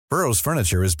Burrow's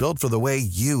furniture is built for the way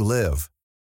you live.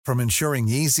 From ensuring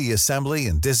easy assembly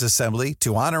and disassembly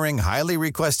to honoring highly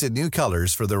requested new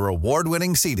colors for their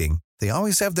award-winning seating, they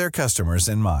always have their customers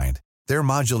in mind. Their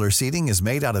modular seating is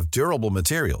made out of durable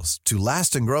materials to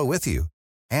last and grow with you.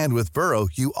 And with Burrow,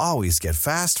 you always get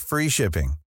fast, free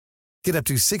shipping. Get up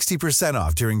to 60%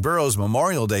 off during Burrow's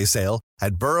Memorial Day sale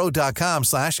at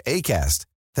burrow.com/ACAST.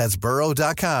 That's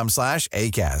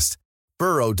burrow.com/ACAST.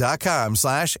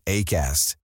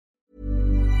 burrow.com/ACAST.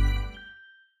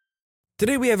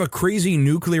 Today we have a crazy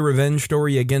nuclear revenge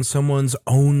story against someone's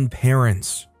own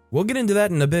parents. We'll get into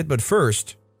that in a bit, but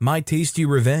first, my tasty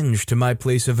revenge to my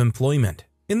place of employment.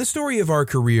 In the story of our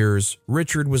careers,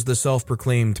 Richard was the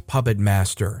self-proclaimed puppet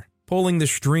master, pulling the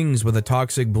strings with a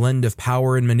toxic blend of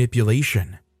power and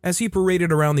manipulation. As he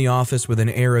paraded around the office with an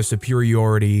air of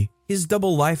superiority, his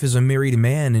double life as a married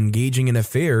man engaging in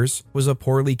affairs was a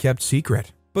poorly kept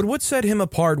secret. But what set him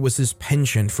apart was his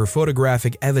penchant for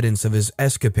photographic evidence of his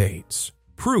escapades,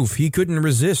 proof he couldn't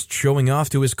resist showing off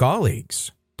to his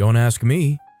colleagues. Don't ask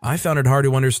me. I found it hard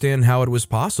to understand how it was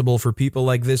possible for people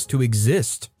like this to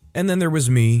exist. And then there was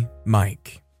me,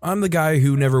 Mike. I'm the guy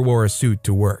who never wore a suit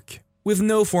to work. With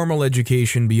no formal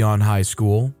education beyond high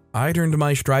school, I'd earned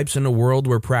my stripes in a world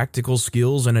where practical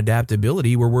skills and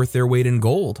adaptability were worth their weight in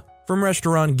gold. From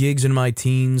restaurant gigs in my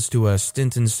teens to a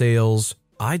stint in sales,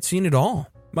 I'd seen it all.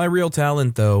 My real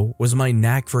talent, though, was my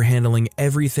knack for handling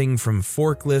everything from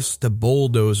forklifts to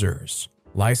bulldozers.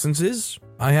 Licenses?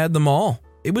 I had them all.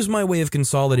 It was my way of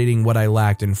consolidating what I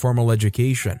lacked in formal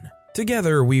education.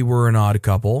 Together, we were an odd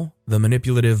couple, the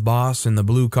manipulative boss and the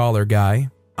blue-collar guy.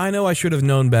 I know I should have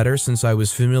known better since I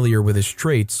was familiar with his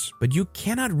traits, but you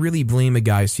cannot really blame a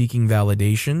guy seeking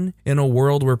validation in a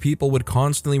world where people would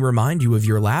constantly remind you of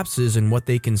your lapses in what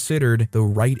they considered the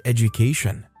right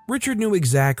education. Richard knew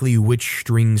exactly which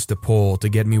strings to pull to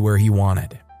get me where he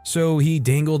wanted, so he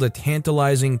dangled a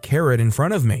tantalizing carrot in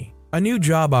front of me, a new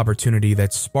job opportunity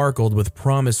that sparkled with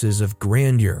promises of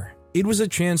grandeur. It was a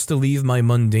chance to leave my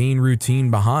mundane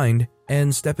routine behind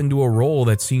and step into a role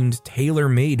that seemed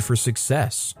tailor-made for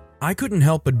success. I couldn't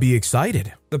help but be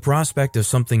excited. The prospect of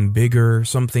something bigger,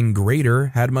 something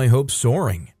greater, had my hopes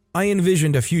soaring. I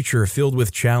envisioned a future filled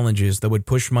with challenges that would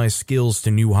push my skills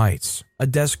to new heights. A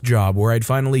desk job where I'd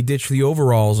finally ditch the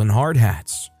overalls and hard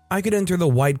hats. I could enter the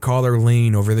white-collar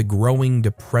lane over the growing,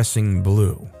 depressing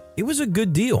blue. It was a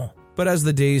good deal. But as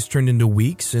the days turned into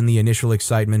weeks and the initial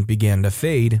excitement began to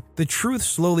fade, the truth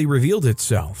slowly revealed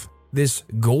itself. This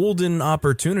golden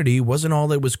opportunity wasn't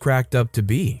all it was cracked up to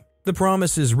be. The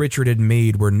promises Richard had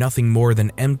made were nothing more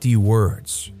than empty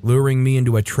words, luring me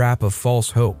into a trap of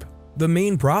false hope. The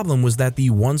main problem was that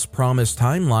the once promised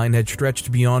timeline had stretched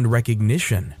beyond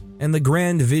recognition, and the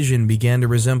grand vision began to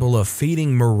resemble a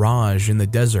fading mirage in the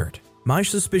desert. My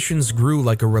suspicions grew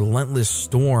like a relentless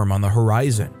storm on the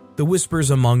horizon. The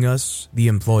whispers among us, the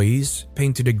employees,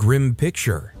 painted a grim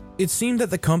picture. It seemed that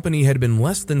the company had been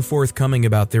less than forthcoming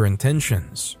about their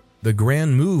intentions. The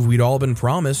grand move we'd all been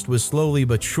promised was slowly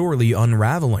but surely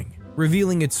unraveling,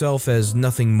 revealing itself as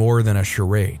nothing more than a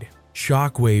charade.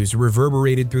 Shockwaves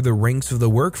reverberated through the ranks of the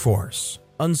workforce.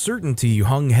 Uncertainty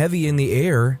hung heavy in the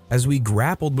air as we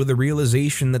grappled with the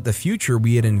realization that the future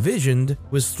we had envisioned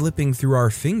was slipping through our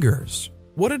fingers.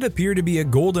 What had appeared to be a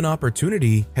golden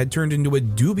opportunity had turned into a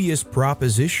dubious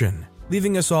proposition,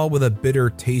 leaving us all with a bitter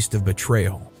taste of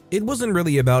betrayal. It wasn't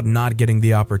really about not getting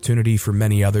the opportunity for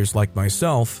many others like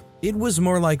myself. It was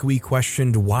more like we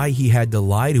questioned why he had to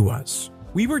lie to us.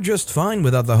 We were just fine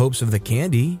without the hopes of the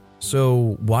candy,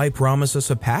 so why promise us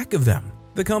a pack of them?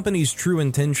 The company's true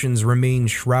intentions remained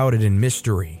shrouded in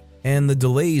mystery, and the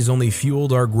delays only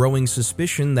fueled our growing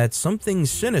suspicion that something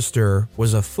sinister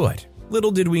was afoot.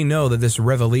 Little did we know that this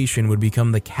revelation would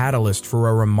become the catalyst for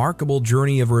a remarkable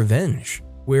journey of revenge,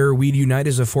 where we'd unite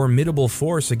as a formidable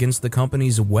force against the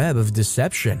company's web of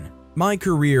deception. My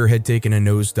career had taken a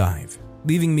nosedive,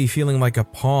 leaving me feeling like a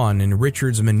pawn in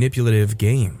Richard's manipulative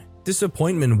game.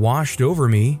 Disappointment washed over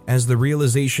me as the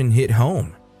realization hit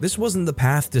home. This wasn't the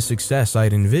path to success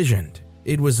I'd envisioned.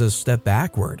 It was a step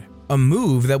backward, a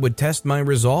move that would test my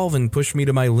resolve and push me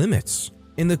to my limits.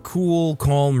 In the cool,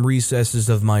 calm recesses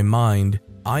of my mind,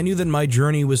 I knew that my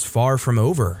journey was far from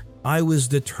over. I was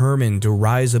determined to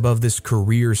rise above this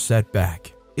career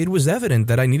setback. It was evident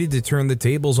that I needed to turn the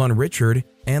tables on Richard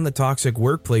and the toxic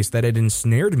workplace that had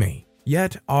ensnared me.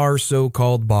 Yet our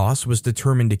so-called boss was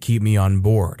determined to keep me on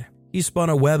board. He spun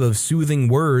a web of soothing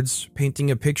words,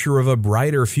 painting a picture of a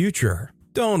brighter future.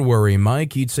 "Don't worry,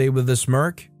 Mike," he'd say with a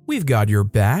smirk. "We've got your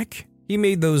back." He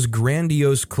made those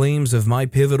grandiose claims of my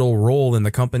pivotal role in the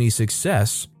company's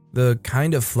success, the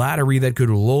kind of flattery that could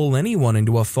lull anyone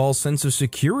into a false sense of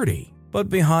security. But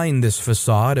behind this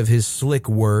facade of his slick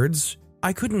words,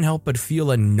 I couldn't help but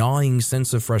feel a gnawing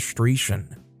sense of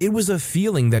frustration. It was a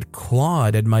feeling that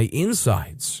clawed at my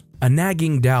insides, a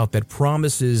nagging doubt that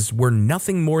promises were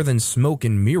nothing more than smoke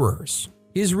and mirrors.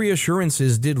 His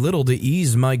reassurances did little to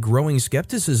ease my growing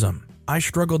skepticism. I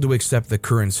struggled to accept the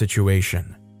current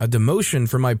situation. A demotion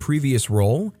from my previous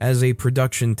role as a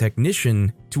production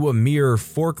technician to a mere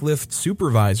forklift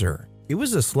supervisor. It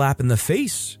was a slap in the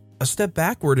face, a step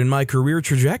backward in my career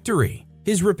trajectory.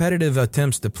 His repetitive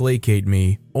attempts to placate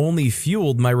me only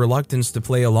fueled my reluctance to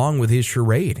play along with his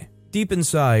charade. Deep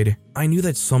inside, I knew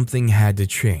that something had to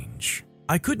change.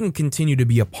 I couldn't continue to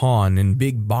be a pawn in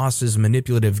Big Boss's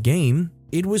manipulative game.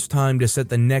 It was time to set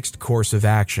the next course of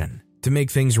action, to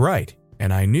make things right,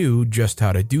 and I knew just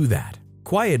how to do that.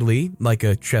 Quietly, like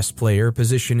a chess player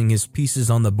positioning his pieces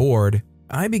on the board,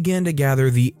 I began to gather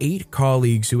the 8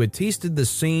 colleagues who had tasted the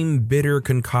same bitter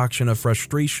concoction of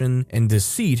frustration and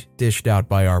deceit dished out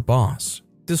by our boss.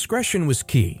 Discretion was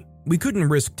key. We couldn't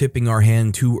risk tipping our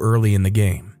hand too early in the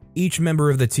game. Each member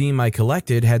of the team I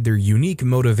collected had their unique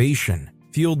motivation,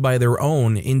 fueled by their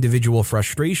own individual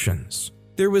frustrations.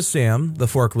 There was Sam, the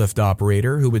forklift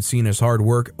operator, who had seen his hard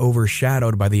work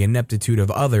overshadowed by the ineptitude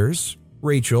of others.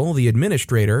 Rachel, the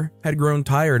administrator, had grown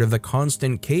tired of the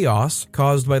constant chaos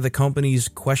caused by the company's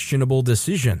questionable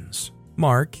decisions.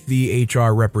 Mark, the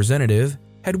HR representative,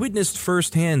 had witnessed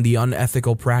firsthand the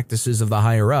unethical practices of the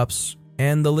higher-ups,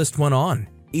 and the list went on,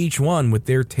 each one with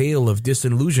their tale of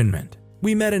disillusionment.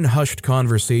 We met in hushed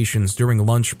conversations during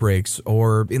lunch breaks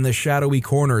or in the shadowy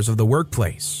corners of the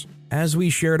workplace. As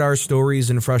we shared our stories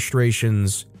and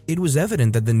frustrations, it was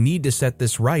evident that the need to set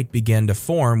this right began to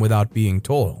form without being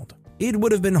told. It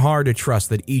would have been hard to trust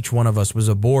that each one of us was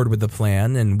aboard with the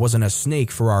plan and wasn't a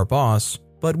snake for our boss,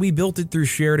 but we built it through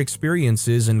shared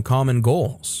experiences and common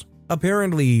goals.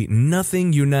 Apparently,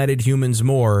 nothing united humans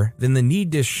more than the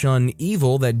need to shun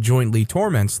evil that jointly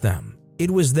torments them. It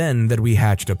was then that we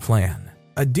hatched a plan,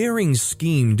 a daring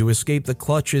scheme to escape the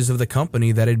clutches of the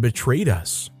company that had betrayed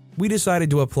us. We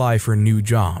decided to apply for new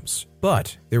jobs,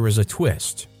 but there was a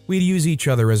twist. We'd use each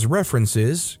other as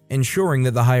references, ensuring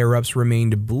that the higher-ups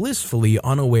remained blissfully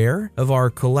unaware of our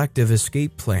collective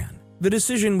escape plan. The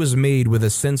decision was made with a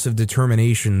sense of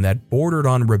determination that bordered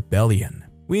on rebellion.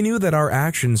 We knew that our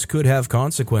actions could have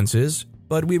consequences,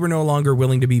 but we were no longer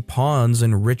willing to be pawns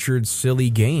in Richard's silly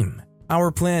game. Our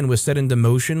plan was set into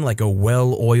motion like a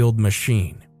well-oiled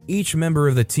machine, each member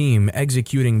of the team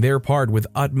executing their part with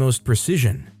utmost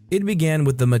precision. It began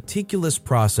with the meticulous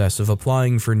process of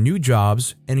applying for new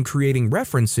jobs and creating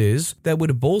references that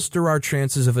would bolster our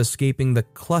chances of escaping the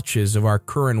clutches of our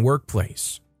current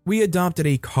workplace. We adopted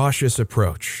a cautious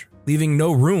approach, leaving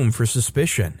no room for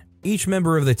suspicion. Each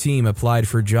member of the team applied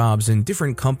for jobs in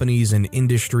different companies and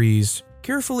industries,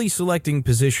 carefully selecting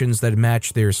positions that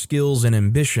matched their skills and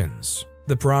ambitions.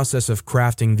 The process of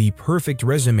crafting the perfect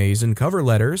resumes and cover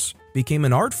letters became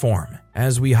an art form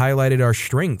as we highlighted our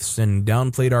strengths and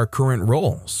downplayed our current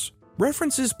roles.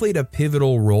 References played a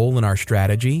pivotal role in our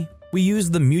strategy. We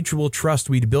used the mutual trust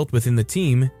we'd built within the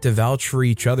team to vouch for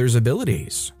each other's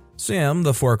abilities. Sam,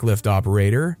 the forklift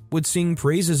operator, would sing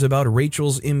praises about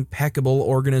Rachel's impeccable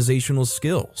organizational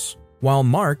skills, while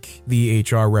Mark, the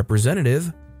HR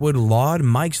representative, would laud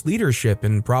Mike's leadership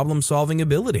and problem-solving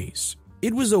abilities.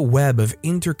 It was a web of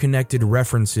interconnected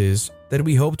references that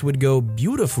we hoped would go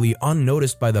beautifully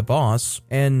unnoticed by the boss,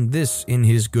 and this in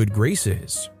his good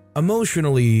graces.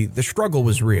 Emotionally, the struggle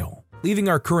was real. Leaving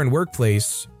our current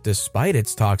workplace, despite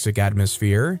its toxic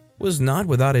atmosphere, was not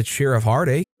without its share of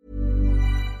heartache.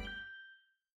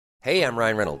 Hey, I'm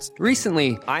Ryan Reynolds.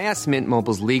 Recently, I asked Mint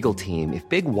Mobile's legal team if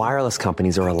big wireless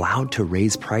companies are allowed to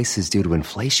raise prices due to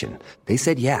inflation. They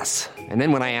said yes. And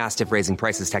then when I asked if raising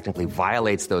prices technically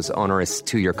violates those onerous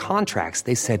two-year contracts,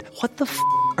 they said, "What the f***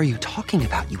 are you talking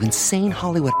about, you insane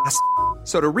Hollywood ass?"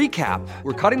 So to recap,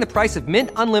 we're cutting the price of Mint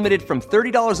Unlimited from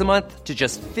 $30 a month to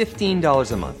just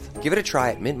 $15 a month. Give it a try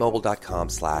at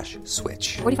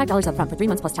mintmobile.com/switch. $45 up front for 3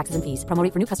 months plus taxes and fees. Promo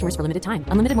rate for new customers for limited time.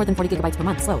 Unlimited more than 40 gigabytes per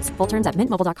month. Slows full terms at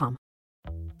mintmobile.com.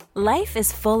 Life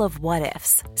is full of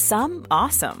what-ifs. Some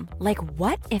awesome, like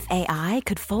what if AI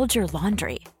could fold your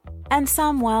laundry? And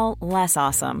some, well, less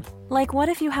awesome, like what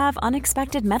if you have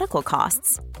unexpected medical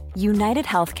costs? United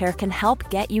Healthcare can help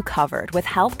get you covered with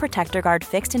Health Protector Guard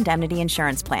fixed indemnity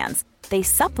insurance plans. They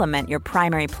supplement your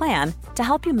primary plan to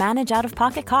help you manage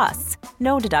out-of-pocket costs.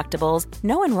 No deductibles,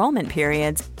 no enrollment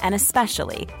periods, and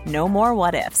especially no more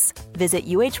what-ifs. Visit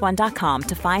uh1.com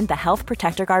to find the Health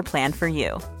Protector Guard plan for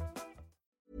you.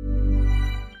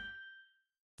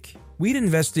 We'd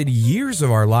invested years of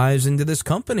our lives into this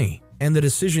company, and the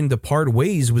decision to part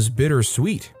ways was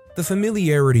bittersweet. The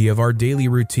familiarity of our daily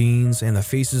routines and the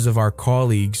faces of our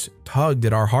colleagues tugged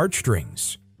at our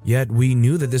heartstrings. Yet we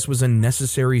knew that this was a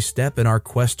necessary step in our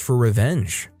quest for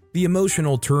revenge. The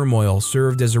emotional turmoil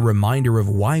served as a reminder of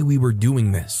why we were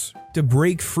doing this, to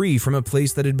break free from a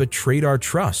place that had betrayed our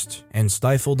trust and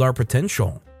stifled our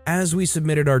potential. As we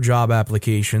submitted our job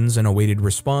applications and awaited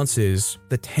responses,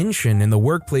 the tension in the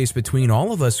workplace between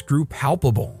all of us grew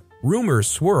palpable. Rumors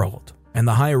swirled, and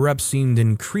the higher-ups seemed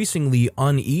increasingly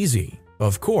uneasy.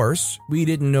 Of course, we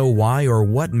didn't know why or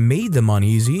what made them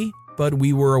uneasy, but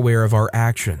we were aware of our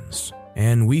actions,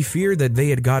 and we feared that they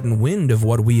had gotten wind of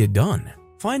what we had done.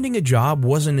 Finding a job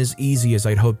wasn't as easy as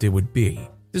I'd hoped it would be.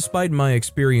 Despite my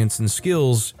experience and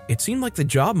skills, it seemed like the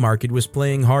job market was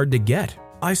playing hard to get.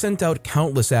 I sent out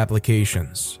countless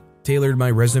applications, tailored my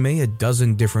resume a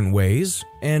dozen different ways,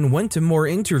 and went to more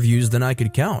interviews than I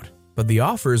could count. But the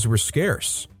offers were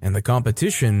scarce, and the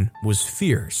competition was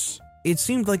fierce. It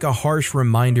seemed like a harsh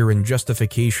reminder and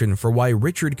justification for why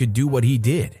Richard could do what he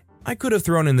did. I could have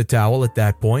thrown in the towel at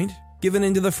that point, given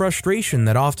into the frustration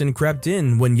that often crept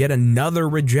in when yet another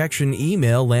rejection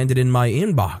email landed in my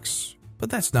inbox. But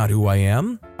that's not who I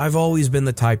am. I've always been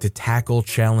the type to tackle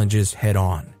challenges head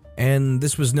on, and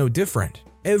this was no different.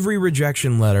 Every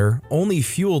rejection letter only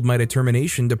fueled my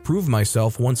determination to prove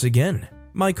myself once again.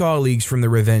 My colleagues from the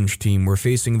Revenge team were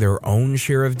facing their own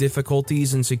share of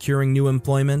difficulties in securing new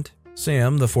employment.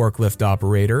 Sam, the forklift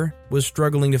operator, was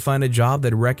struggling to find a job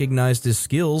that recognized his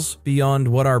skills beyond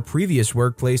what our previous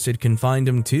workplace had confined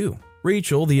him to.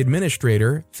 Rachel, the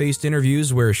administrator, faced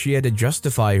interviews where she had to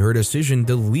justify her decision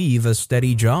to leave a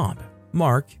steady job.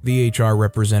 Mark, the HR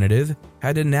representative,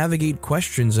 had to navigate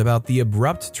questions about the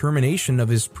abrupt termination of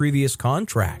his previous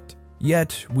contract.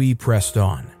 Yet, we pressed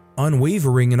on,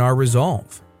 unwavering in our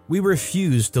resolve. We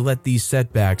refused to let these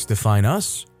setbacks define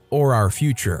us or our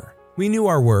future. We knew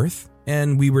our worth,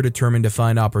 and we were determined to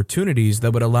find opportunities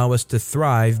that would allow us to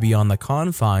thrive beyond the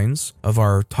confines of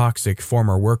our toxic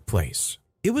former workplace.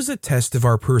 It was a test of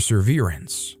our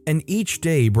perseverance, and each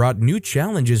day brought new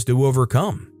challenges to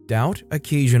overcome. Doubt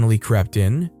occasionally crept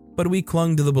in, but we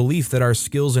clung to the belief that our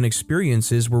skills and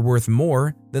experiences were worth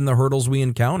more than the hurdles we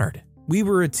encountered. We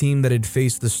were a team that had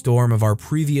faced the storm of our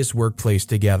previous workplace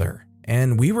together,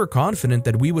 and we were confident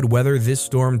that we would weather this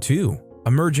storm too,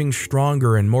 emerging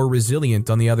stronger and more resilient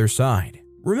on the other side.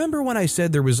 Remember when I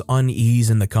said there was unease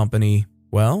in the company?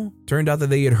 Well, turned out that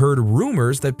they had heard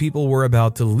rumors that people were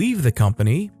about to leave the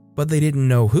company, but they didn't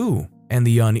know who, and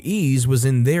the unease was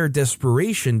in their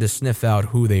desperation to sniff out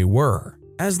who they were.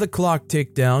 As the clock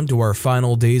ticked down to our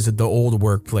final days at the old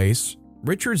workplace,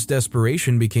 Richard's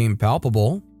desperation became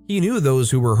palpable. He knew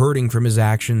those who were hurting from his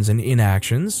actions and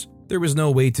inactions. There was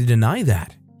no way to deny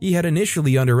that. He had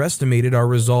initially underestimated our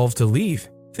resolve to leave,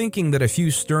 thinking that a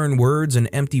few stern words and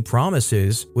empty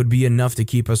promises would be enough to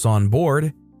keep us on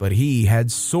board, but he had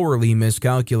sorely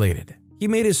miscalculated. He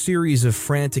made a series of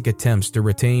frantic attempts to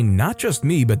retain not just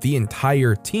me but the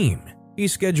entire team. He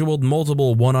scheduled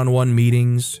multiple one-on-one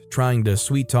meetings, trying to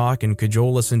sweet-talk and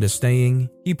cajole us into staying.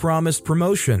 He promised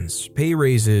promotions, pay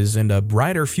raises, and a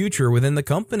brighter future within the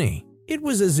company. It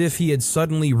was as if he had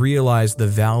suddenly realized the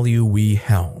value we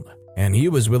held, and he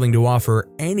was willing to offer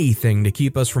anything to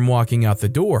keep us from walking out the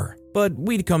door. But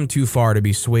we'd come too far to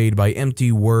be swayed by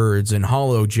empty words and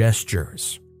hollow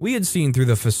gestures. We had seen through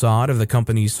the facade of the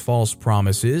company's false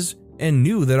promises and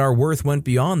knew that our worth went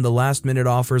beyond the last-minute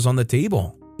offers on the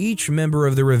table. Each member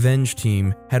of the Revenge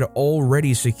team had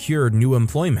already secured new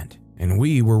employment, and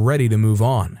we were ready to move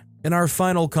on. In our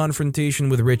final confrontation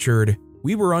with Richard,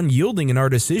 we were unyielding in our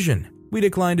decision. We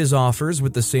declined his offers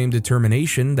with the same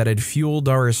determination that had fueled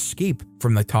our escape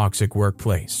from the toxic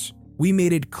workplace. We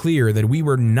made it clear that we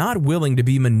were not willing to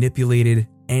be manipulated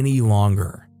any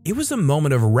longer. It was a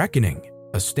moment of reckoning,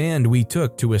 a stand we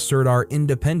took to assert our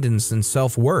independence and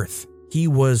self-worth. He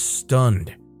was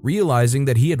stunned, realizing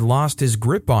that he had lost his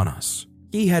grip on us.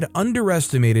 He had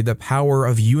underestimated the power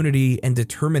of unity and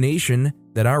determination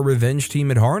that our Revenge team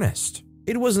had harnessed.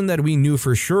 It wasn't that we knew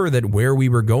for sure that where we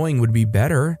were going would be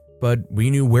better, but we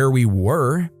knew where we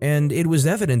were, and it was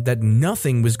evident that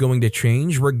nothing was going to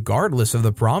change regardless of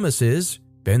the promises.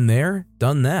 Been there,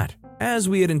 done that. As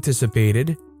we had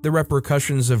anticipated, the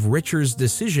repercussions of Richard's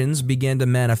decisions began to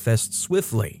manifest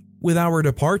swiftly. With our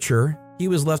departure, he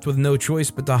was left with no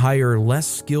choice but to hire less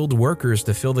skilled workers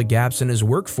to fill the gaps in his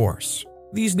workforce.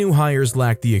 These new hires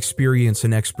lacked the experience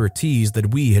and expertise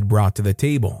that we had brought to the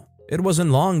table. It wasn't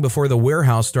long before the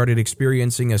warehouse started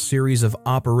experiencing a series of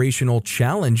operational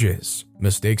challenges.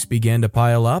 Mistakes began to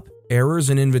pile up, errors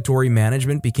in inventory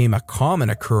management became a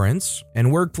common occurrence,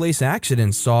 and workplace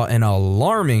accidents saw an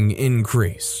alarming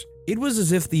increase. It was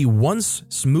as if the once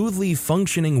smoothly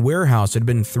functioning warehouse had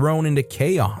been thrown into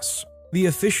chaos. The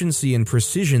efficiency and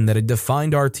precision that had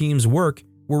defined our team's work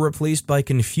were replaced by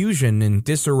confusion and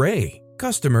disarray.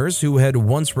 Customers who had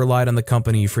once relied on the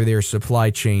company for their supply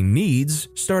chain needs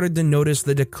started to notice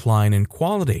the decline in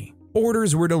quality.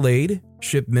 Orders were delayed,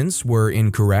 shipments were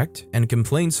incorrect, and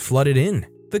complaints flooded in.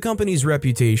 The company's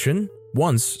reputation,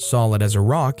 once solid as a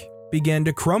rock, began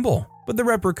to crumble. But the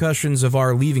repercussions of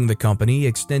our leaving the company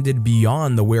extended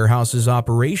beyond the warehouse's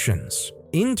operations.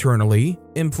 Internally,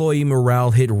 employee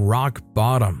morale hit rock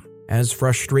bottom as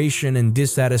frustration and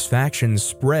dissatisfaction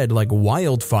spread like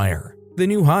wildfire. The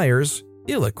new hires,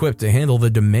 ill-equipped to handle the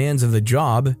demands of the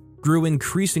job, grew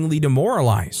increasingly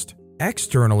demoralized.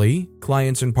 Externally,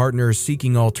 clients and partners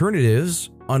seeking alternatives,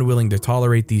 unwilling to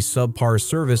tolerate the subpar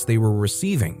service they were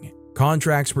receiving.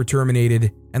 Contracts were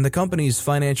terminated, and the company's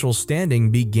financial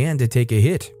standing began to take a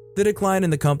hit. The decline in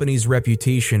the company's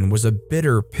reputation was a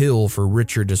bitter pill for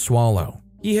Richard to swallow.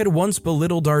 He had once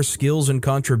belittled our skills and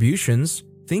contributions,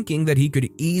 thinking that he could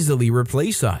easily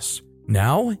replace us.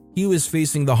 Now, he was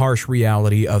facing the harsh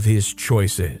reality of his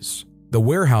choices. The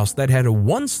warehouse that had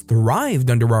once thrived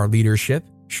under our leadership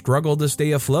struggled to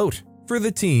stay afloat. For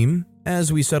the team,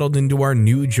 as we settled into our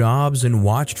new jobs and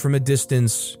watched from a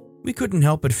distance, we couldn't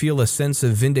help but feel a sense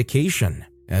of vindication.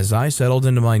 As I settled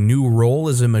into my new role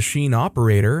as a machine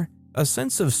operator, a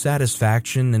sense of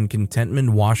satisfaction and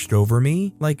contentment washed over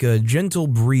me like a gentle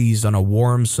breeze on a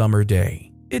warm summer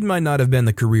day. It might not have been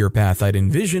the career path I'd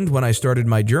envisioned when I started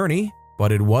my journey,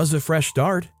 but it was a fresh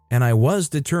start, and I was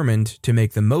determined to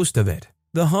make the most of it.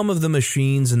 The hum of the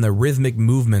machines and the rhythmic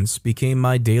movements became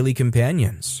my daily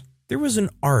companions. There was an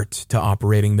art to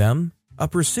operating them, a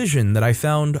precision that I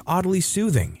found oddly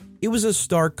soothing. It was a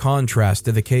stark contrast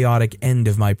to the chaotic end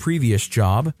of my previous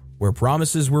job, where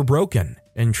promises were broken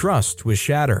and trust was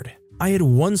shattered. I had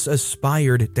once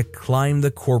aspired to climb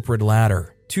the corporate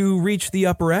ladder, to reach the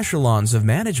upper echelons of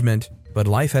management, but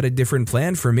life had a different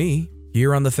plan for me.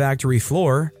 Here on the factory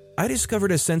floor, I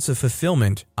discovered a sense of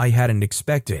fulfillment I hadn't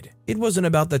expected. It wasn't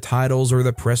about the titles or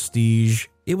the prestige,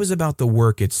 it was about the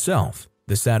work itself,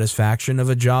 the satisfaction of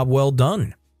a job well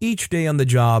done. Each day on the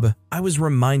job, I was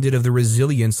reminded of the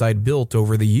resilience I'd built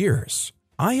over the years.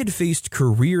 I had faced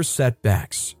career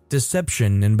setbacks,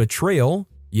 deception, and betrayal,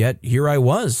 yet here I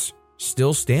was,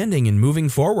 still standing and moving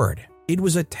forward. It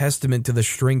was a testament to the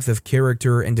strength of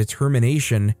character and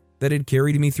determination that had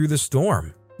carried me through the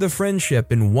storm. The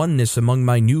friendship and oneness among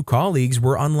my new colleagues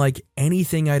were unlike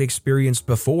anything I'd experienced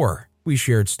before. We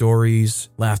shared stories,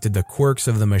 laughed at the quirks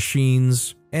of the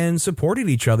machines, and supported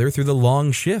each other through the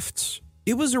long shifts.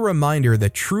 It was a reminder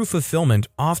that true fulfillment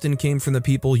often came from the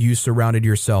people you surrounded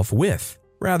yourself with,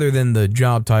 rather than the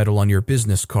job title on your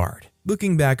business card.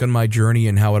 Looking back on my journey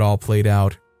and how it all played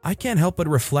out, I can't help but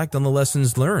reflect on the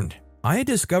lessons learned. I had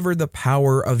discovered the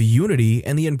power of unity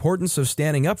and the importance of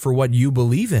standing up for what you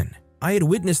believe in. I had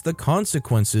witnessed the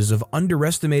consequences of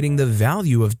underestimating the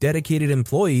value of dedicated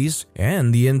employees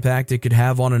and the impact it could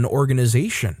have on an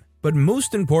organization. But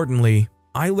most importantly,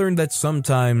 I learned that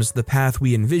sometimes the path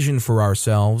we envision for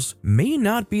ourselves may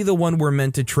not be the one we're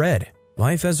meant to tread.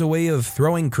 Life has a way of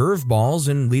throwing curveballs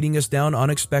and leading us down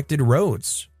unexpected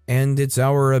roads. And it's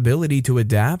our ability to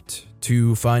adapt,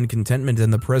 to find contentment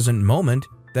in the present moment,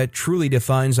 that truly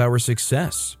defines our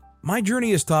success. My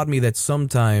journey has taught me that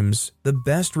sometimes the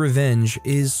best revenge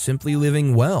is simply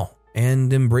living well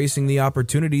and embracing the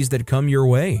opportunities that come your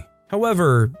way.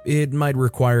 However, it might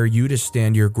require you to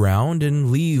stand your ground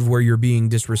and leave where you're being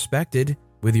disrespected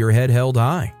with your head held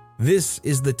high. This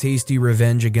is the tasty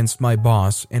revenge against my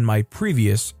boss and my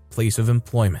previous place of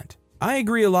employment. I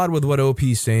agree a lot with what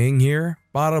OP's saying here.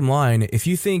 Bottom line, if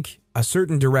you think a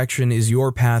certain direction is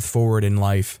your path forward in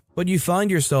life, but you find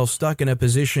yourself stuck in a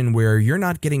position where you're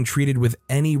not getting treated with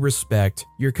any respect,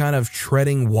 you're kind of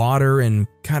treading water and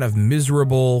kind of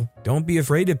miserable, don't be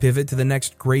afraid to pivot to the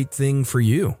next great thing for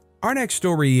you. Our next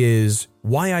story is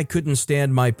why I couldn't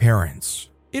stand my parents.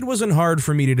 It wasn't hard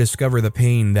for me to discover the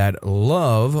pain that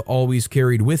love always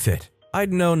carried with it.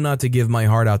 I'd known not to give my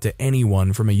heart out to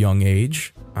anyone from a young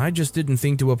age. I just didn't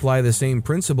think to apply the same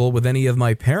principle with any of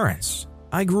my parents.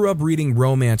 I grew up reading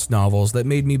romance novels that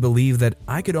made me believe that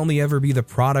I could only ever be the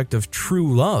product of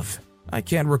true love. I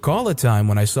can't recall a time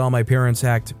when I saw my parents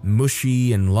act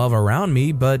mushy and love around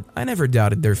me, but I never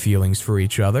doubted their feelings for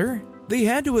each other. They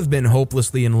had to have been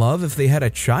hopelessly in love if they had a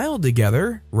child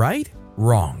together, right?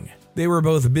 Wrong. They were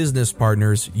both business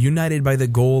partners, united by the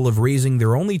goal of raising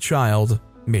their only child,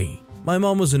 me. My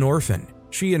mom was an orphan.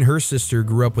 She and her sister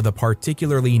grew up with a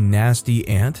particularly nasty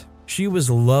aunt. She was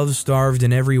love-starved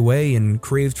in every way and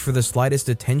craved for the slightest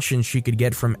attention she could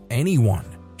get from anyone.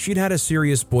 She'd had a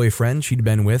serious boyfriend she'd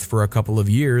been with for a couple of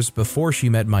years before she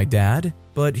met my dad,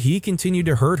 but he continued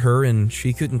to hurt her and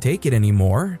she couldn't take it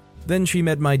anymore. Then she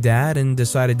met my dad and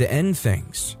decided to end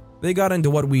things. They got into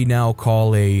what we now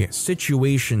call a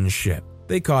situationship.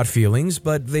 They caught feelings,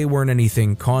 but they weren't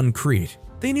anything concrete.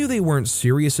 They knew they weren't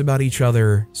serious about each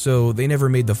other, so they never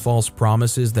made the false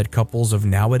promises that couples of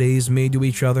nowadays made to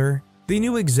each other. They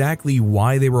knew exactly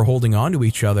why they were holding on to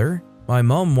each other. My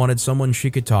mom wanted someone she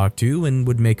could talk to and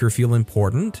would make her feel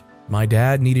important. My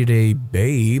dad needed a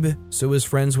babe, so his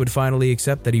friends would finally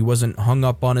accept that he wasn't hung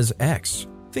up on his ex.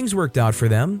 Things worked out for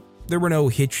them. There were no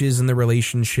hitches in the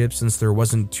relationship since there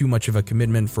wasn't too much of a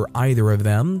commitment for either of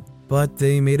them, but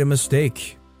they made a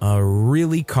mistake. A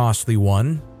really costly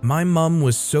one. My mom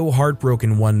was so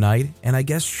heartbroken one night, and I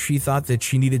guess she thought that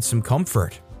she needed some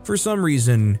comfort. For some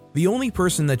reason, the only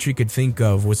person that she could think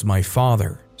of was my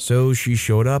father, so she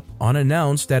showed up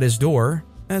unannounced at his door.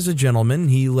 As a gentleman,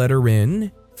 he let her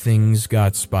in. Things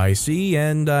got spicy,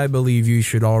 and I believe you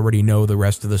should already know the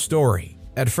rest of the story.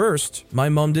 At first, my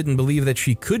mom didn't believe that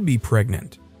she could be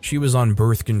pregnant. She was on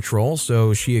birth control,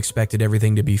 so she expected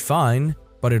everything to be fine,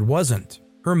 but it wasn't.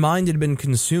 Her mind had been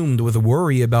consumed with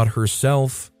worry about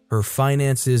herself, her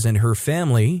finances, and her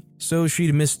family, so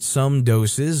she'd missed some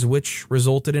doses, which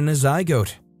resulted in a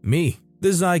zygote. Me. The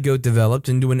zygote developed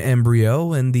into an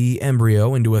embryo, and the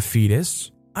embryo into a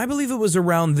fetus. I believe it was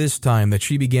around this time that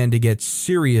she began to get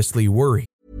seriously worried.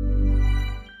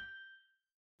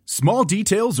 Small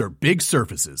details are big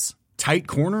surfaces. Tight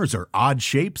corners are odd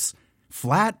shapes.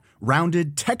 Flat,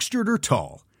 rounded, textured, or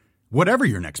tall. Whatever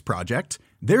your next project,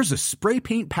 there's a spray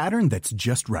paint pattern that's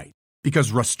just right.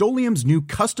 Because Rust-Oleum's new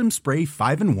Custom Spray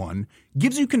 5-in-1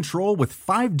 gives you control with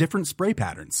 5 different spray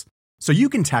patterns. So you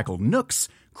can tackle nooks,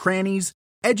 crannies,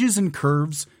 edges, and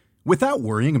curves without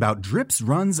worrying about drips,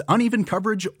 runs, uneven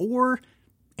coverage, or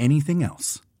anything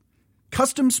else.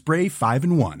 Custom Spray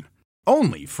 5-in-1.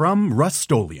 Only from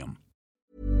Rust-Oleum.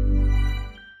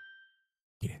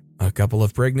 A couple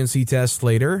of pregnancy tests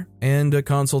later, and a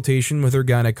consultation with her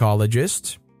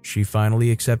gynecologist, she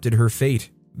finally accepted her fate.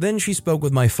 Then she spoke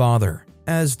with my father.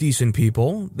 As decent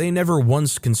people, they never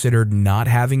once considered not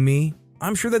having me.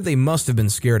 I'm sure that they must have been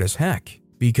scared as heck,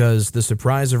 because the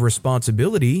surprise of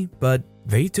responsibility, but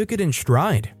they took it in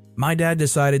stride. My dad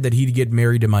decided that he'd get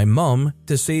married to my mom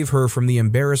to save her from the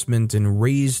embarrassment and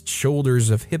raised shoulders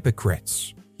of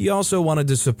hypocrites. He also wanted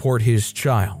to support his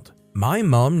child. My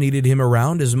mom needed him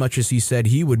around as much as he said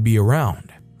he would be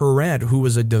around. Her aunt, who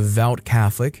was a devout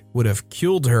Catholic, would have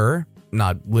killed her,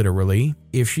 not literally,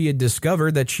 if she had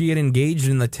discovered that she had engaged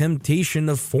in the temptation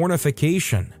of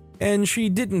fornication. And she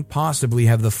didn't possibly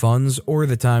have the funds or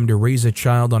the time to raise a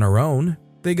child on her own.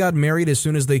 They got married as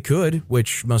soon as they could,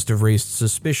 which must have raised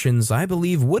suspicions I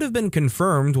believe would have been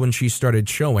confirmed when she started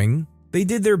showing. They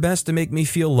did their best to make me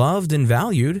feel loved and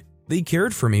valued. They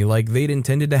cared for me like they'd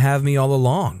intended to have me all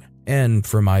along. And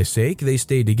for my sake, they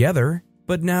stayed together.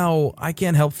 But now, I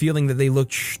can't help feeling that they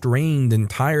looked strained and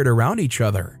tired around each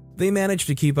other. They managed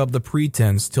to keep up the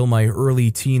pretense till my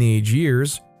early teenage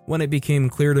years, when it became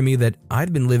clear to me that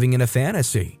I'd been living in a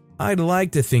fantasy. I'd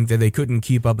like to think that they couldn't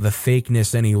keep up the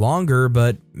fakeness any longer,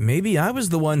 but maybe I was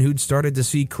the one who'd started to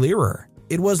see clearer.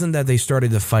 It wasn't that they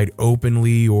started to fight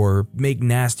openly or make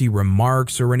nasty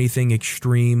remarks or anything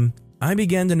extreme. I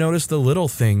began to notice the little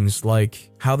things,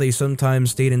 like how they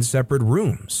sometimes stayed in separate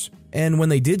rooms. And when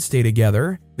they did stay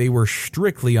together, they were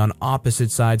strictly on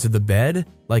opposite sides of the bed,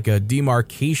 like a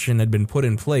demarcation had been put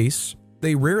in place.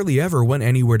 They rarely ever went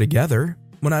anywhere together.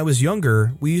 When I was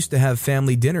younger, we used to have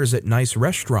family dinners at nice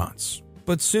restaurants.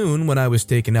 But soon, when I was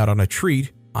taken out on a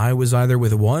treat, I was either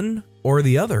with one or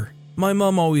the other. My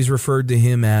mom always referred to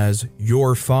him as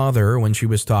your father when she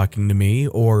was talking to me,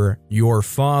 or your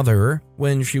father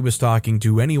when she was talking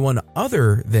to anyone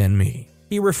other than me.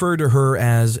 He referred to her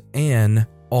as Anne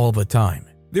all the time.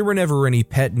 There were never any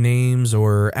pet names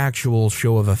or actual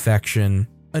show of affection.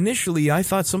 Initially, I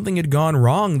thought something had gone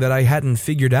wrong that I hadn't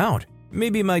figured out.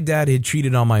 Maybe my dad had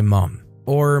cheated on my mom,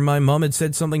 or my mom had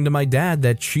said something to my dad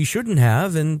that she shouldn't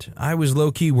have, and I was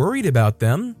low-key worried about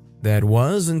them. That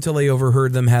was until I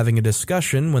overheard them having a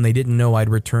discussion when they didn't know I'd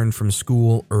returned from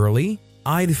school early.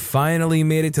 I'd finally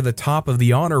made it to the top of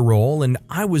the honor roll, and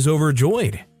I was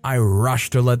overjoyed. I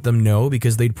rushed to let them know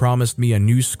because they'd promised me a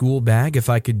new school bag if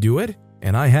I could do it,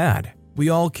 and I had. We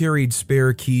all carried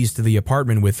spare keys to the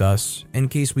apartment with us in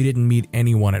case we didn't meet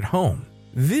anyone at home.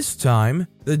 This time,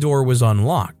 the door was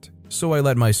unlocked, so I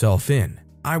let myself in.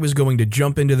 I was going to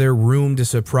jump into their room to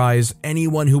surprise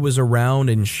anyone who was around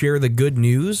and share the good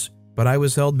news, but I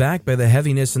was held back by the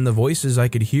heaviness in the voices I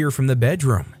could hear from the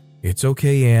bedroom. "It's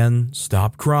okay, Anne.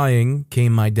 Stop crying,"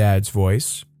 came my dad's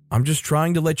voice. "I'm just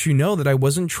trying to let you know that I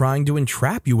wasn't trying to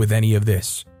entrap you with any of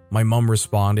this," my mom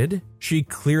responded. She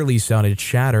clearly sounded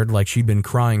shattered, like she'd been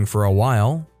crying for a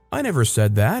while. "I never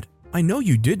said that. I know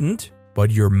you didn't." "But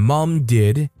your mom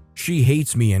did. She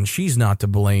hates me and she's not to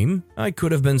blame. I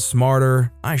could have been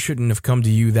smarter. I shouldn't have come to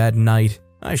you that night.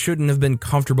 I shouldn't have been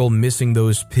comfortable missing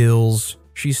those pills."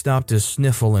 She stopped to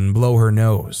sniffle and blow her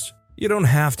nose. "You don't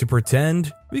have to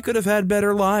pretend. We could have had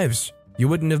better lives. You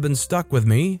wouldn't have been stuck with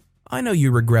me. I know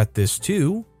you regret this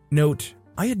too." Note,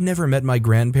 I had never met my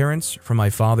grandparents from my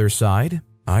father's side.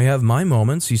 "I have my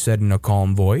moments," he said in a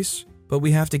calm voice, "but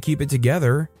we have to keep it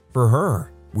together for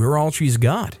her. We're all she's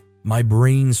got." My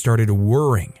brain started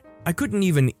whirring. I couldn't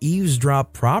even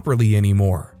eavesdrop properly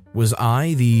anymore. Was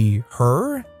I the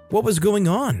her? What was going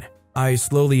on? I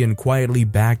slowly and quietly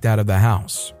backed out of the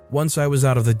house. Once I was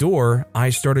out of the door, I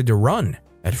started to run.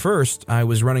 At first, I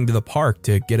was running to the park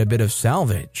to get a bit of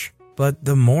salvage. But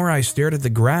the more I stared at the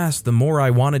grass, the more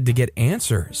I wanted to get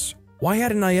answers. Why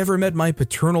hadn't I ever met my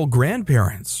paternal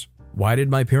grandparents? Why did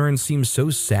my parents seem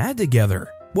so sad together?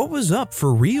 What was up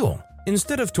for real?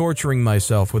 Instead of torturing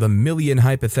myself with a million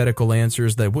hypothetical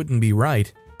answers that wouldn't be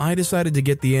right, I decided to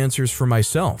get the answers for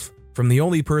myself, from the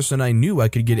only person I knew I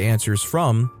could get answers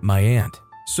from, my aunt.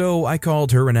 So I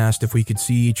called her and asked if we could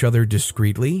see each other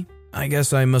discreetly. I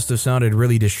guess I must have sounded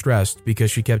really distressed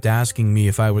because she kept asking me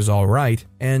if I was all right,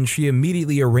 and she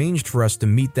immediately arranged for us to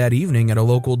meet that evening at a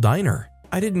local diner.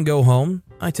 I didn't go home.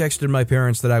 I texted my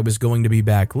parents that I was going to be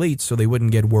back late so they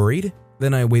wouldn't get worried.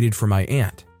 Then I waited for my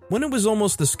aunt. When it was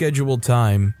almost the scheduled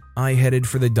time, I headed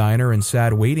for the diner and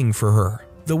sat waiting for her.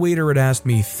 The waiter had asked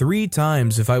me 3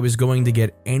 times if I was going to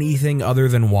get anything other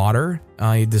than water.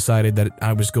 I decided that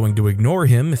I was going to ignore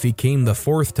him if he came the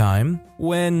 4th time.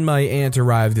 When my aunt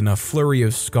arrived in a flurry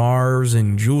of scarves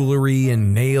and jewelry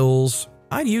and nails,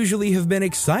 I'd usually have been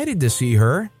excited to see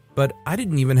her, but I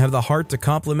didn't even have the heart to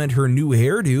compliment her new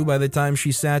hairdo by the time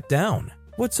she sat down.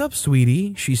 "What's up,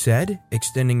 sweetie?" she said,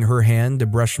 extending her hand to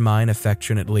brush mine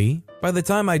affectionately. By the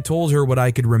time I told her what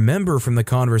I could remember from the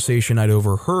conversation I'd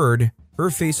overheard, her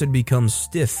face had become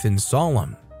stiff and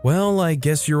solemn. "Well, I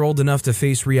guess you're old enough to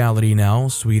face reality now,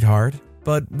 sweetheart.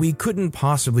 But we couldn't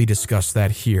possibly discuss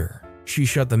that here." She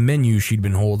shut the menu she'd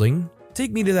been holding.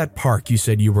 "Take me to that park you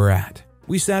said you were at."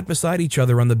 We sat beside each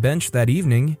other on the bench that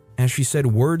evening, as she said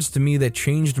words to me that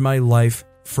changed my life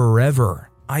forever.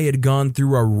 I had gone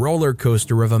through a roller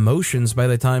coaster of emotions by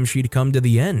the time she'd come to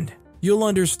the end. "You'll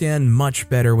understand much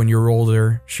better when you're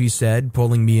older," she said,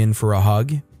 pulling me in for a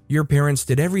hug. "Your parents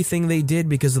did everything they did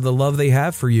because of the love they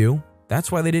have for you.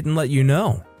 That's why they didn't let you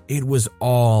know." It was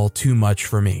all too much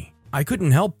for me. I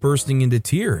couldn't help bursting into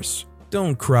tears.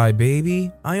 "Don't cry,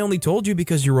 baby. I only told you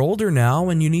because you're older now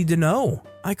and you need to know.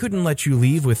 I couldn't let you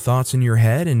leave with thoughts in your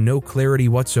head and no clarity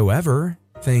whatsoever."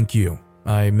 "Thank you,"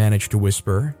 I managed to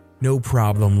whisper. "No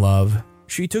problem, love."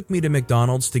 She took me to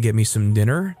McDonald's to get me some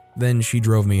dinner, then she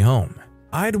drove me home.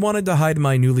 I'd wanted to hide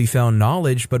my newly found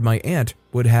knowledge, but my aunt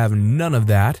would have none of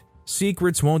that.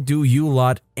 "Secrets won't do you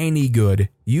lot any good.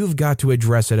 You've got to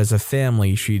address it as a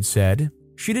family," she'd said.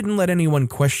 She didn't let anyone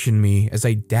question me as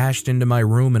I dashed into my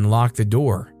room and locked the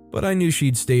door, but I knew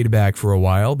she'd stayed back for a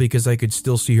while because I could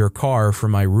still see her car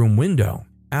from my room window.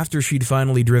 After she'd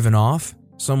finally driven off,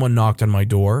 someone knocked on my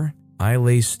door. I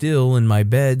lay still in my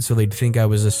bed so they'd think I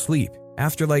was asleep.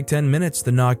 After like 10 minutes,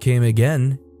 the knock came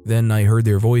again. Then I heard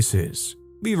their voices.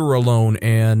 "Leave her alone,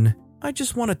 Anne. I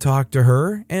just want to talk to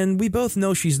her, and we both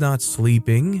know she's not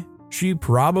sleeping. She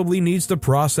probably needs to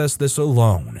process this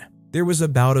alone." There was a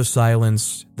bout of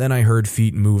silence, then I heard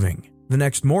feet moving. The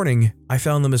next morning, I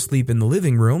found them asleep in the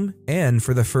living room, and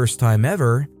for the first time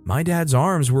ever, my dad's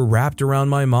arms were wrapped around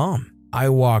my mom. I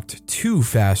walked too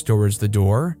fast towards the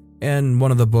door, and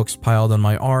one of the books piled on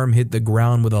my arm hit the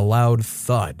ground with a loud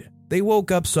thud. They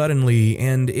woke up suddenly,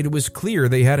 and it was clear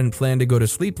they hadn't planned to go to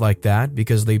sleep like that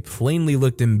because they plainly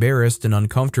looked embarrassed and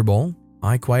uncomfortable.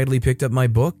 I quietly picked up my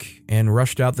book and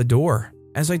rushed out the door.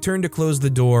 As I turned to close the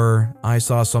door, I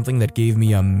saw something that gave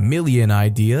me a million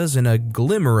ideas and a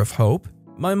glimmer of hope.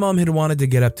 My mom had wanted to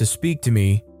get up to speak to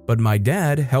me, but my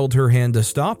dad held her hand to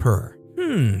stop her.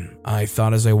 I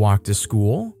thought as I walked to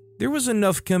school. There was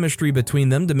enough chemistry between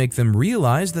them to make them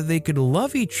realize that they could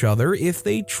love each other if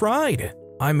they tried.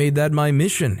 I made that my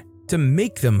mission, to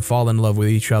make them fall in love with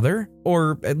each other,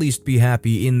 or at least be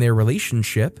happy in their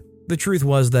relationship. The truth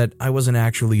was that I wasn't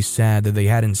actually sad that they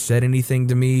hadn't said anything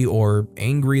to me or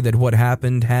angry that what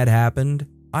happened had happened.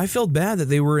 I felt bad that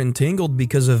they were entangled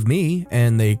because of me,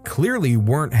 and they clearly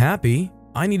weren't happy.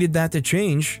 I needed that to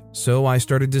change, so I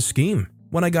started to scheme.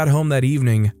 When I got home that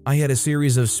evening, I had a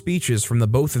series of speeches from the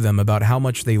both of them about how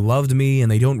much they loved me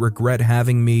and they don't regret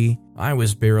having me. I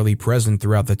was barely present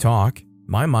throughout the talk.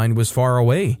 My mind was far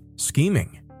away,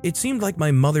 scheming. It seemed like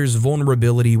my mother's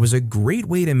vulnerability was a great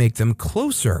way to make them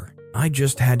closer. I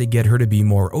just had to get her to be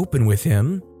more open with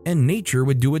him, and nature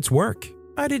would do its work.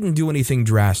 I didn't do anything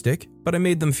drastic, but I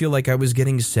made them feel like I was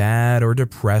getting sad or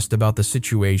depressed about the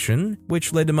situation,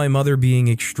 which led to my mother being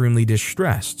extremely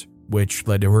distressed, which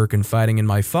led to her confiding in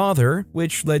my father,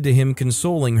 which led to him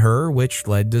consoling her, which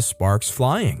led to sparks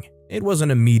flying. It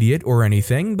wasn't immediate or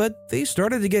anything, but they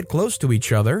started to get close to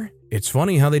each other. It's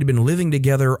funny how they'd been living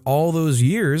together all those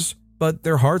years, but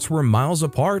their hearts were miles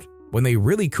apart when they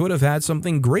really could have had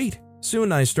something great.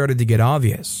 Soon I started to get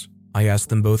obvious. I asked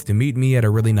them both to meet me at a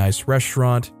really nice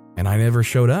restaurant, and I never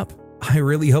showed up. I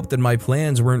really hoped that my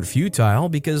plans weren't futile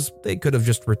because they could have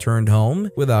just returned home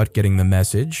without getting the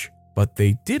message, but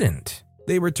they didn't.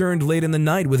 They returned late in the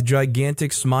night with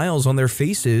gigantic smiles on their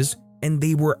faces, and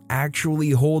they were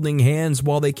actually holding hands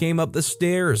while they came up the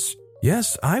stairs.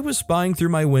 Yes, I was spying through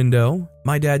my window.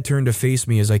 My dad turned to face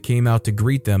me as I came out to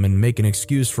greet them and make an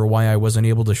excuse for why I wasn't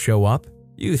able to show up.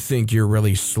 "You think you're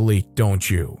really sleek, don't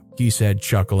you?" he said,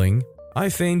 chuckling. I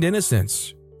feigned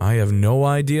innocence. "I have no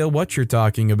idea what you're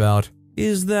talking about."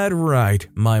 "Is that right?"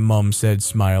 my mom said,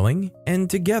 smiling. And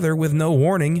together, with no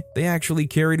warning, they actually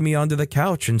carried me onto the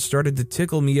couch and started to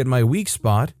tickle me at my weak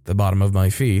spot, the bottom of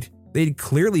my feet. They'd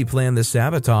clearly planned the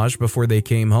sabotage before they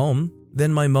came home.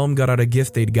 Then my mom got out a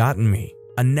gift they'd gotten me,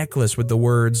 a necklace with the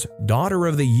words "Daughter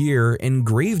of the Year"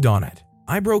 engraved on it.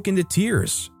 I broke into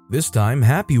tears, this time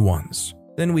happy ones.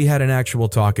 Then we had an actual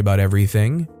talk about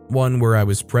everything, one where I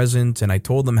was present and I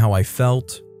told them how I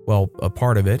felt, well, a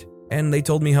part of it, and they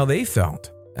told me how they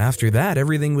felt. After that,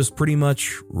 everything was pretty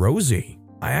much rosy.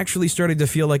 I actually started to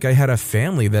feel like I had a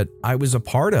family that I was a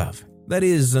part of. That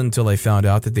is, until I found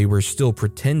out that they were still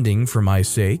pretending for my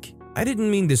sake. I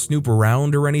didn't mean to snoop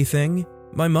around or anything.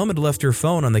 My mom had left her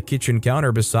phone on the kitchen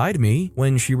counter beside me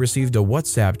when she received a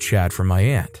WhatsApp chat from my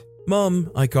aunt. "Mom,"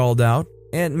 I called out,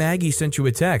 "Aunt Maggie sent you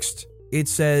a text. It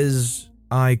says..."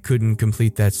 I couldn't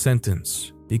complete that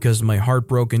sentence because my heart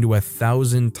broke into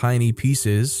 1,000 tiny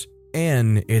pieces,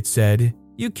 and it said,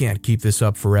 "You can't keep this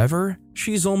up forever.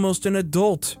 She's almost an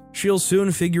adult. She'll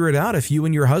soon figure it out if you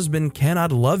and your husband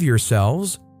cannot love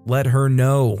yourselves. Let her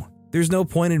know. There's no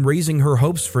point in raising her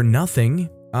hopes for nothing."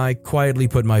 I quietly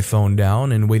put my phone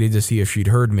down and waited to see if she'd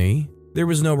heard me. There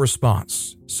was no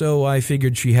response, so I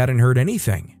figured she hadn't heard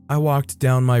anything. I walked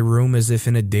down my room as if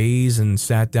in a daze and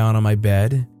sat down on my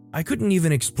bed. I couldn't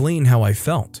even explain how I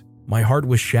felt. My heart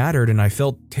was shattered and I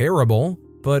felt terrible,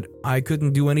 but I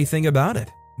couldn't do anything about it.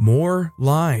 More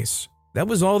lies. That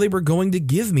was all they were going to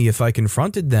give me if I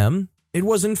confronted them. It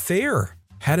wasn't fair.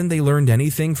 Hadn't they learned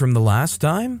anything from the last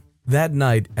time? That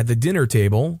night, at the dinner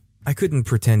table, I couldn't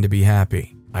pretend to be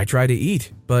happy. I tried to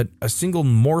eat, but a single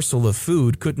morsel of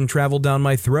food couldn't travel down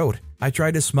my throat. I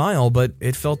tried to smile, but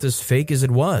it felt as fake as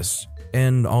it was.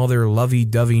 And all their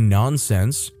lovey-dovey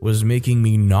nonsense was making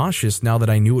me nauseous now that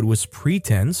I knew it was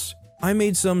pretense. I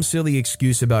made some silly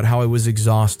excuse about how I was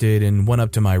exhausted and went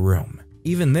up to my room.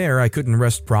 Even there, I couldn't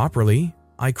rest properly.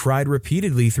 I cried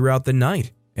repeatedly throughout the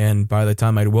night, and by the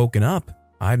time I'd woken up,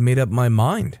 I'd made up my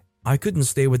mind. I couldn't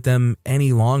stay with them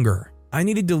any longer. I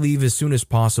needed to leave as soon as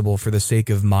possible for the sake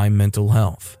of my mental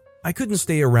health. I couldn't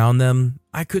stay around them.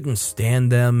 I couldn't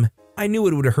stand them. I knew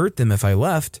it would hurt them if I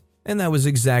left, and that was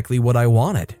exactly what I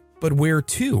wanted. But where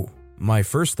to? My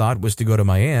first thought was to go to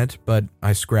my aunt, but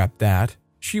I scrapped that.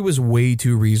 She was way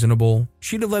too reasonable.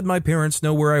 She'd have let my parents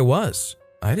know where I was.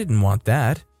 I didn't want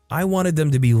that. I wanted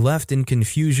them to be left in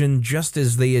confusion just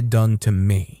as they had done to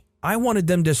me. I wanted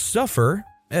them to suffer,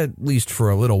 at least for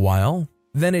a little while.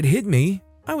 Then it hit me.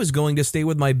 I was going to stay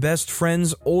with my best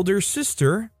friend's older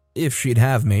sister, if she'd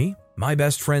have me. My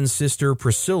best friend's sister,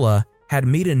 Priscilla, had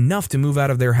made enough to move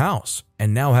out of their house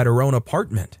and now had her own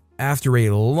apartment. After a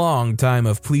long time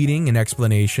of pleading and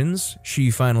explanations,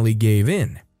 she finally gave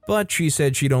in, but she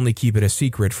said she'd only keep it a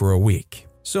secret for a week.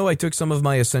 So I took some of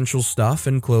my essential stuff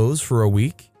and clothes for a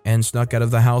week and snuck out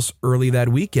of the house early that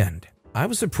weekend. I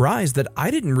was surprised that I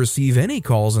didn't receive any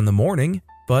calls in the morning,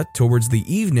 but towards the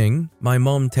evening, my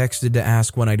mom texted to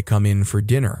ask when I'd come in for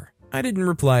dinner. I didn't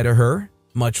reply to her.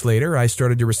 Much later, I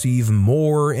started to receive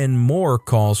more and more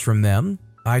calls from them.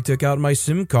 I took out my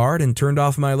SIM card and turned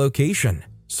off my location,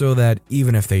 so that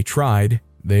even if they tried,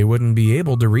 they wouldn't be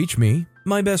able to reach me.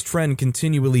 My best friend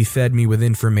continually fed me with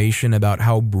information about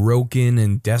how broken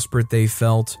and desperate they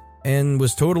felt, and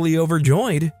was totally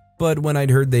overjoyed, but when I'd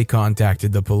heard they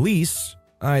contacted the police,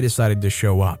 I decided to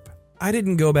show up. I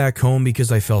didn't go back home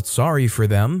because I felt sorry for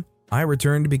them. I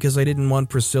returned because I didn't want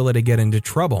Priscilla to get into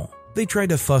trouble. They tried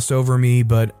to fuss over me,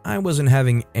 but I wasn't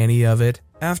having any of it.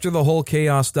 After the whole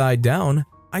chaos died down,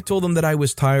 I told them that I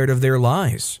was tired of their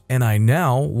lies, and I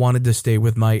now wanted to stay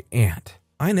with my aunt.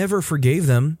 I never forgave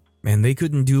them, and they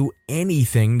couldn't do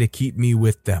anything to keep me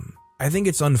with them. I think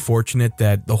it's unfortunate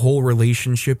that the whole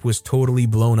relationship was totally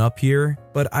blown up here,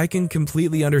 but I can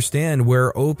completely understand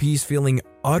where OP's feeling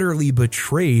utterly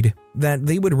betrayed, that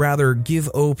they would rather give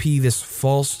OP this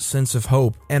false sense of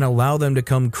hope and allow them to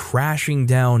come crashing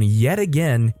down yet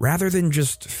again rather than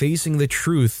just facing the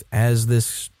truth as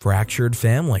this fractured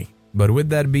family. But with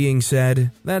that being said,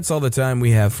 that's all the time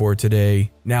we have for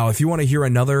today. Now, if you want to hear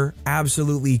another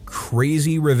absolutely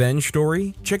crazy revenge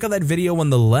story, check out that video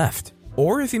on the left.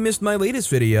 Or if you missed my latest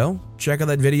video, check out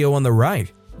that video on the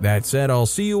right. That said, I'll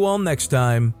see you all next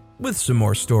time with some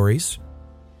more stories.